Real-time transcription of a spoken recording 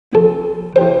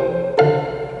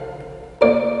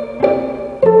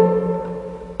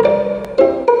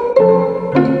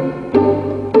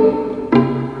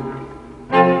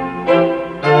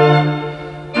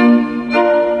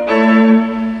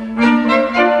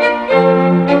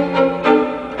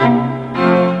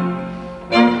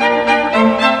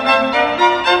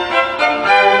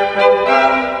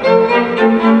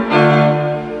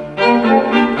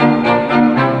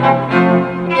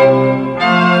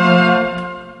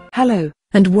Hello,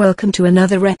 and welcome to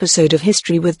another episode of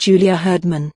History with Julia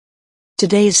Herdman.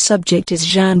 Today's subject is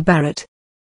Jeanne Baret.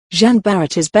 Jeanne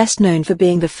Baret is best known for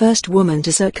being the first woman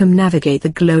to circumnavigate the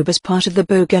globe as part of the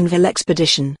Bougainville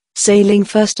Expedition, sailing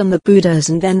first on the Boudeuse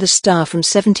and then the Star from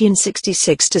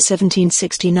 1766 to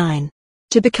 1769.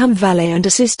 To become valet and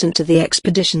assistant to the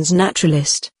expedition's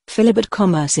naturalist, Philibert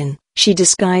Commerson, she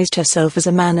disguised herself as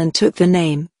a man and took the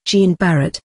name, Jeanne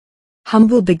Baret.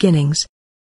 Humble beginnings.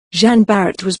 Jeanne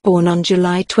Baret was born on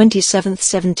July 27,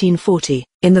 1740,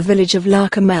 in the village of La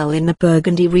Camelle in the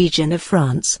Burgundy region of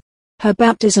France. Her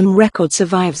baptism record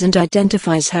survives and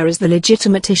identifies her as the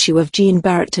legitimate issue of Jeanne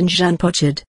Baret and Jean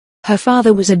Pochard. Her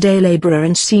father was a day labourer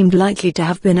and seemed likely to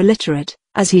have been illiterate,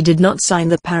 as he did not sign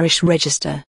the parish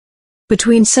register.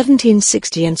 Between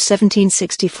 1760 and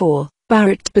 1764,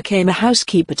 Baret became a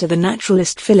housekeeper to the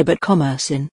naturalist Philibert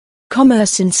Commerson.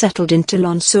 Commerson settled in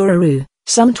Toulon-sur-Arroux,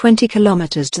 some 20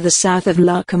 kilometers to the south of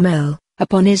La Camelle,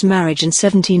 upon his marriage in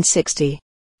 1760.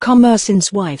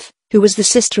 Commerson's wife, who was the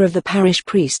sister of the parish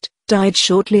priest, died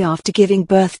shortly after giving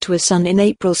birth to a son in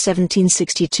April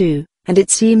 1762, and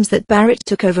it seems that Baret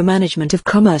took over management of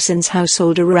Commerson's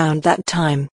household around that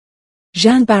time.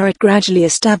 Jeanne Baret gradually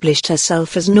established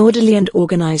herself as an orderly and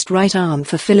organized right arm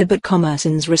for Philibert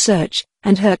Commerson's research,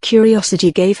 and her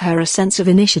curiosity gave her a sense of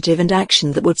initiative and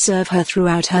action that would serve her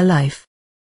throughout her life.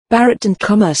 Baret and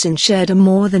Commerson shared a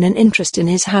more than an interest in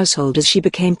his household as she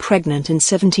became pregnant in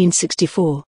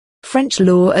 1764. French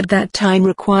law at that time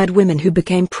required women who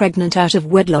became pregnant out of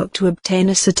wedlock to obtain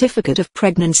a certificate of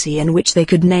pregnancy in which they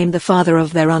could name the father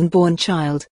of their unborn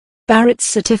child. Baret's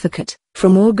certificate,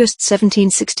 from August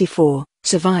 1764,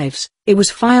 survives. It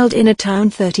was filed in a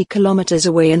town 30 kilometers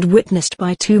away and witnessed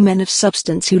by two men of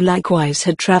substance who likewise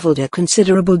had traveled a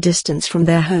considerable distance from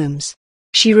their homes.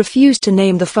 She refused to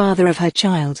name the father of her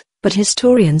child, but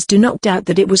historians do not doubt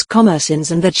that it was Commerson's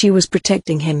and that she was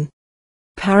protecting him.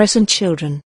 Paris and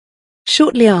children.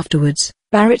 Shortly afterwards,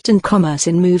 Baret and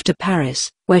Commerson moved to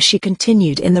Paris, where she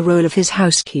continued in the role of his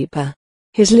housekeeper.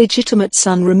 His legitimate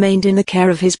son remained in the care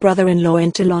of his brother-in-law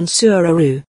in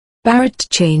Toulon-sur-Arroux. Baret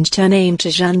changed her name to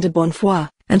Jeanne de Bonnefoy,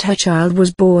 and her child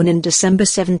was born in December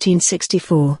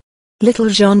 1764. Little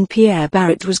Jean-Pierre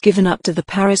Baret was given up to the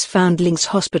Paris Foundlings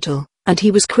Hospital, and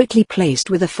he was quickly placed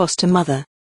with a foster mother.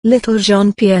 Little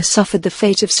Jean-Pierre suffered the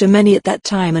fate of so many at that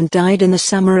time and died in the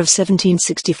summer of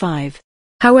 1765.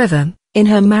 However, in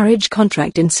her marriage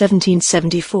contract in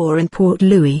 1774 in Port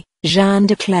Louis, Jeanne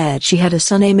declared she had a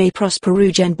son Aimé Prosper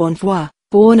Eugène Bonnefoy,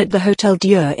 born at the Hôtel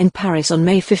Dieu in Paris on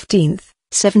May 15,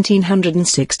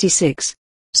 1766.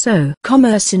 So,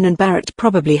 Commerson and Baret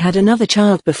probably had another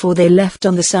child before they left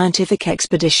on the scientific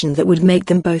expedition that would make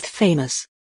them both famous.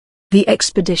 The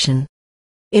expedition.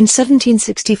 In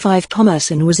 1765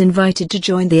 Commerson was invited to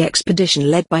join the expedition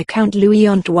led by Count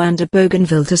Louis-Antoine de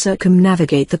Bougainville to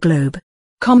circumnavigate the globe.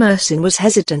 Commerson was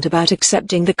hesitant about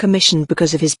accepting the commission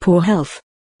because of his poor health.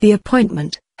 The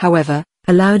appointment, however,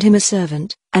 allowed him a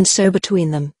servant, and so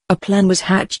between them, a plan was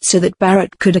hatched so that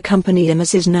Baret could accompany him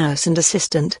as his nurse and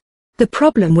assistant. The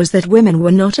problem was that women were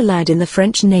not allowed in the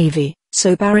French Navy,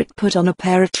 so Baret put on a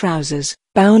pair of trousers,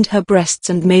 bound her breasts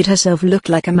and made herself look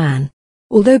like a man.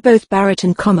 Although both Baret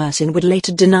and Commerson would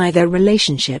later deny their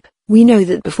relationship, we know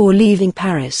that before leaving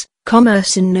Paris,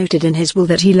 Commerson noted in his will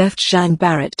that he left Jeanne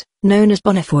Baret, known as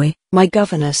Bonnefoy, my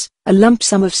governess, a lump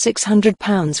sum of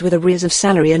 £600 with arrears of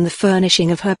salary and the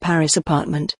furnishing of her Paris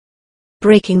apartment.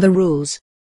 Breaking the rules.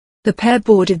 The pair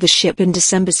boarded the ship in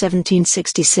December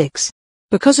 1766.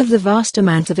 Because of the vast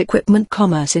amount of equipment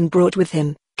Commerson brought with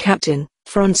him, Captain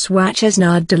François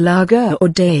Chesnard de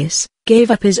Laguerre-Audace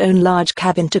gave up his own large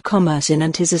cabin to Commerson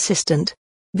and his assistant.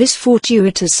 This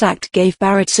fortuitous act gave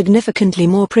Baret significantly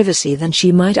more privacy than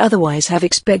she might otherwise have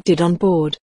expected on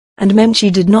board, and meant she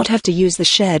did not have to use the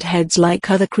shared heads like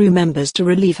other crew members to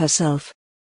relieve herself.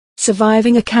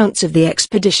 Surviving accounts of the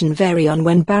expedition vary on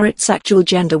when Baret's actual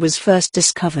gender was first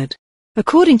discovered.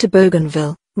 According to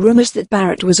Bougainville, rumors that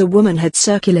Baret was a woman had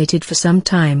circulated for some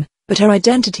time, but her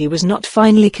identity was not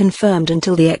finally confirmed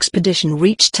until the expedition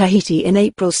reached Tahiti in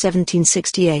April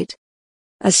 1768.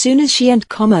 As soon as she and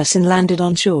Commerson landed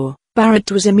on shore,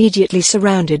 Baret was immediately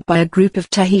surrounded by a group of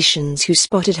Tahitians who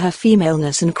spotted her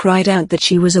femaleness and cried out that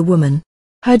she was a woman.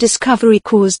 Her discovery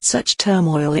caused such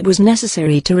turmoil it was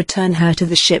necessary to return her to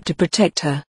the ship to protect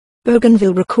her.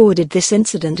 Bougainville recorded this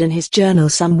incident in his journal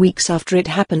some weeks after it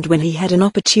happened when he had an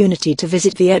opportunity to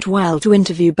visit the Etoile to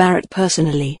interview Baret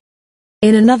personally.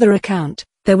 In another account,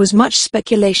 there was much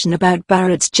speculation about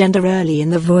Baret's gender early in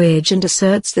the voyage and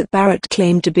asserts that Baret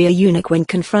claimed to be a eunuch when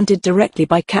confronted directly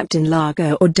by Captain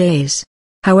Lago or Boudeuse.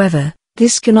 However,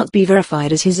 this cannot be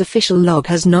verified as his official log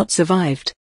has not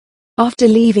survived. After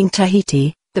leaving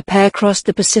Tahiti, the pair crossed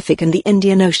the Pacific and the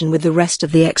Indian Ocean with the rest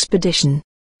of the expedition.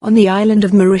 On the island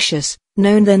of Mauritius,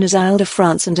 known then as Isle de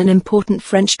France and an important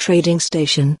French trading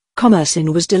station,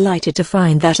 Commerson was delighted to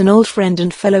find that an old friend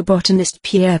and fellow botanist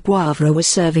Pierre Poivre was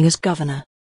serving as governor.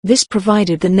 This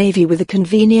provided the Navy with a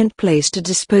convenient place to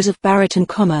dispose of Baret and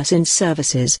Commerson's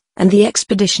services, and the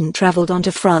expedition travelled on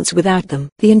to France without them.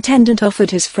 The intendant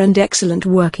offered his friend excellent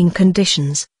working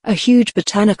conditions, a huge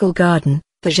botanical garden,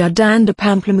 the Jardin de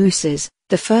Pamplemousses,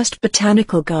 the first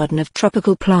botanical garden of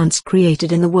tropical plants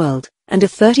created in the world, and a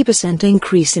 30%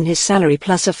 increase in his salary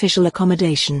plus official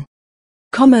accommodation.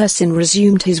 Commerson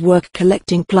resumed his work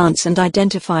collecting plants and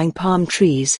identifying palm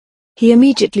trees. He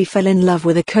immediately fell in love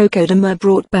with a coco de mer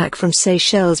brought back from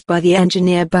Seychelles by the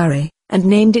engineer Baret, and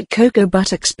named it cocoa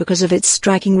buttocks because of its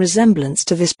striking resemblance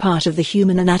to this part of the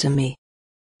human anatomy.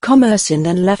 Commerson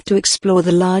then left to explore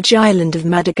the large island of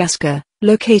Madagascar,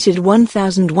 located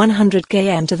 1,100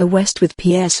 km to the west with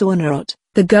Pierre Saunerot,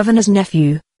 the governor's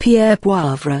nephew, Pierre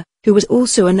Poivre, who was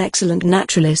also an excellent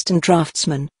naturalist and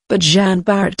draftsman, but Jeanne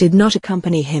Baret did not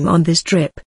accompany him on this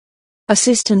trip.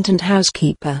 Assistant and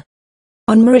housekeeper.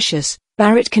 On Mauritius,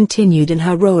 Baret continued in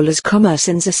her role as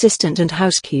Commerson's assistant and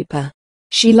housekeeper.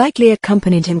 She likely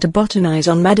accompanied him to botanize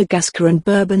on Madagascar and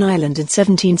Bourbon Island in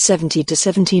 1770 to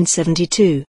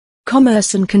 1772.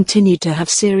 Commerson continued to have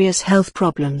serious health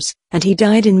problems, and he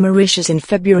died in Mauritius in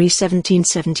February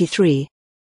 1773.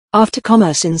 After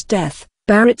Commerson's death,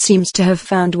 Baret seems to have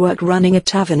found work running a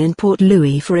tavern in Port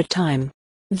Louis for a time.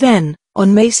 Then,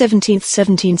 on May 17,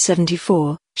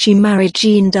 1774, she married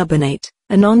Jeanne Baret,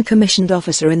 a non-commissioned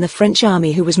officer in the French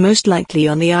army who was most likely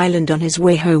on the island on his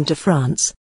way home to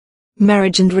France.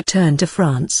 Marriage and return to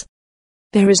France.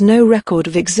 There is no record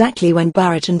of exactly when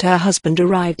Baret and her husband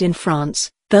arrived in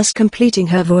France, thus completing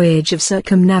her voyage of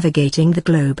circumnavigating the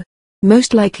globe.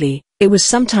 Most likely, it was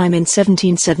sometime in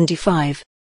 1775.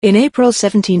 In April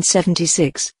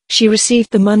 1776, she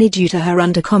received the money due to her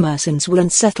under Commerson's will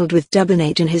and settled with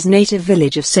Baret in his native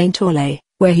village of Saint-Aulay,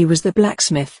 where he was the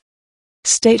blacksmith.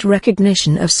 State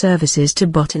recognition of services to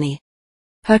botany.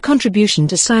 Her contribution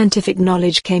to scientific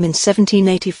knowledge came in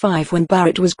 1785 when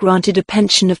Baret was granted a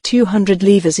pension of 200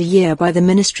 livres a year by the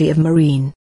Ministry of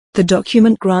Marine. The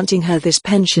document granting her this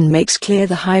pension makes clear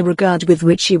the high regard with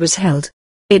which she was held.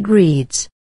 It reads: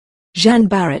 Jeanne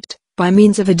Baret, by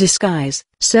means of a disguise,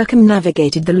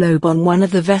 circumnavigated the globe on one of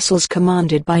the vessels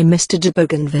commanded by Mr. de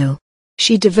Bougainville.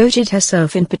 She devoted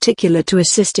herself in particular to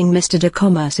assisting Mr. de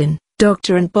Commerson,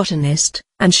 doctor and botanist,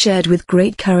 and shared with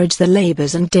great courage the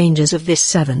labors and dangers of this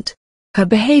savant. Her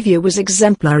behavior was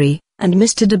exemplary, and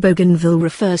Mr. de Bougainville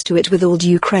refers to it with all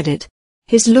due credit.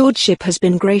 His lordship has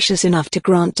been gracious enough to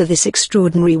grant to this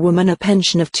extraordinary woman a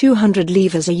pension of 200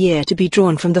 livres a year to be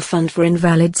drawn from the Fund for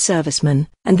Invalid Servicemen,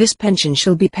 and this pension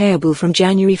shall be payable from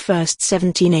January 1,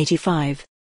 1785.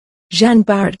 Jeanne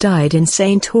Baret died in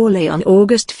Saint-Aulay on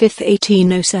August 5,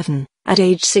 1807, at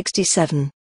age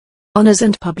 67. Honours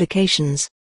and publications.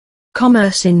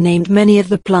 Commerson named many of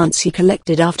the plants he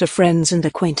collected after friends and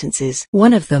acquaintances.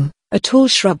 One of them, a tall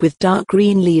shrub with dark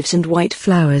green leaves and white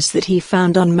flowers that he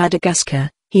found on Madagascar,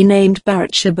 he named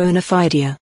Baretia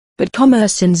bonafidea. But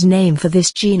Commerson's name for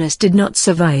this genus did not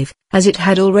survive, as it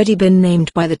had already been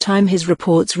named by the time his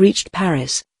reports reached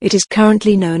Paris. It is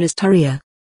currently known as Torreya.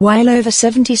 While over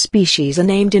 70 species are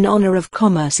named in honor of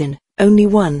Commerson, only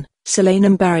one,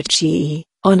 Solanum baretii,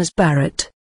 honors Baret.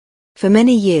 For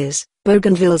many years,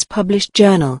 Bougainville's published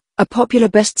journal, a popular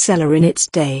bestseller in its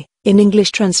day, in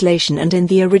English translation and in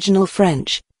the original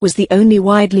French, was the only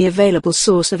widely available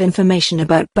source of information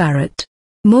about Baret.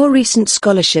 More recent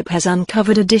scholarship has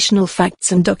uncovered additional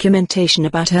facts and documentation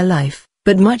about her life,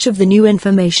 but much of the new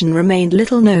information remained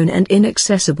little known and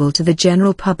inaccessible to the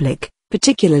general public,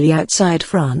 particularly outside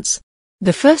France.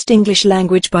 The first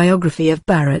English-language biography of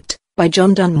Baret, by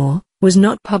John Dunmore, was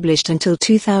not published until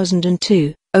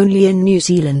 2002, only in New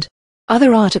Zealand.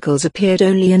 Other articles appeared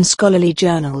only in scholarly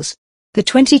journals. The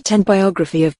 2010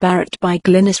 biography of Baret by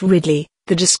Glynis Ridley,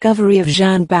 The Discovery of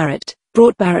Jeanne Baret,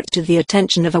 brought Baret to the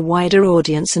attention of a wider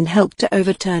audience and helped to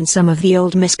overturn some of the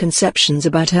old misconceptions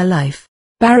about her life.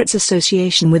 Baret's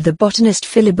association with the botanist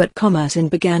Philibert Commerson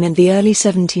began in the early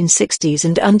 1760s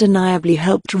and undeniably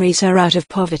helped raise her out of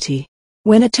poverty.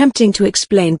 When attempting to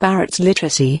explain Baret's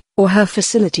literacy, or her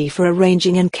facility for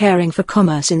arranging and caring for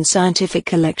Commerson's scientific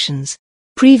collections,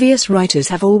 previous writers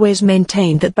have always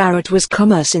maintained that Baret was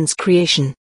Commerson's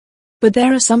creation. But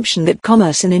their assumption that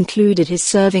Commerson included his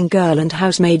serving girl and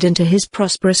housemaid into his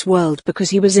prosperous world because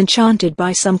he was enchanted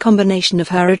by some combination of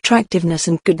her attractiveness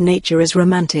and good nature is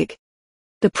romantic.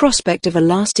 The prospect of a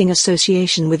lasting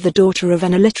association with the daughter of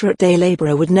an illiterate day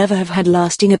laborer would never have had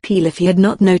lasting appeal if he had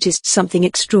not noticed something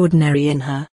extraordinary in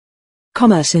her.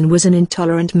 Commerson was an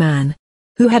intolerant man,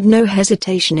 who had no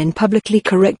hesitation in publicly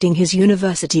correcting his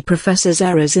university professors'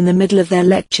 errors in the middle of their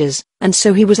lectures, and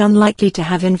so he was unlikely to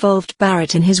have involved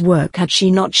Baret in his work had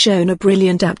she not shown a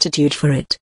brilliant aptitude for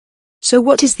it. So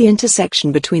what is the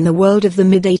intersection between the world of the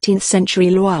mid-18th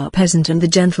century Loire peasant and the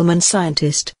gentleman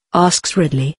scientist, asks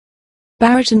Ridley.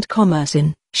 Baret and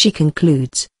Commerson, she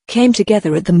concludes, came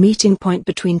together at the meeting point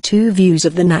between two views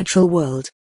of the natural world.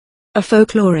 A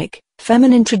folkloric,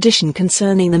 feminine tradition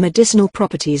concerning the medicinal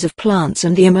properties of plants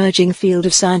and the emerging field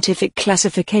of scientific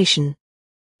classification.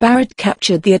 Baret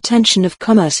captured the attention of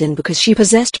Commerson because she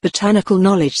possessed botanical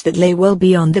knowledge that lay well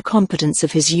beyond the competence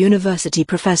of his university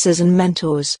professors and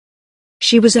mentors.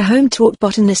 She was a home-taught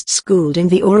botanist schooled in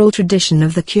the oral tradition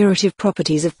of the curative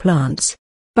properties of plants.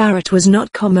 Baret was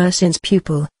not Commerson's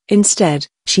pupil, instead,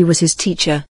 she was his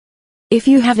teacher. If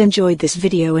you have enjoyed this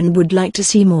video and would like to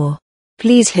see more,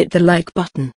 please hit the like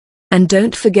button. And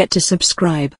don't forget to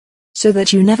subscribe, so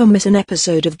that you never miss an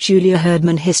episode of Julia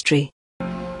Herdman History.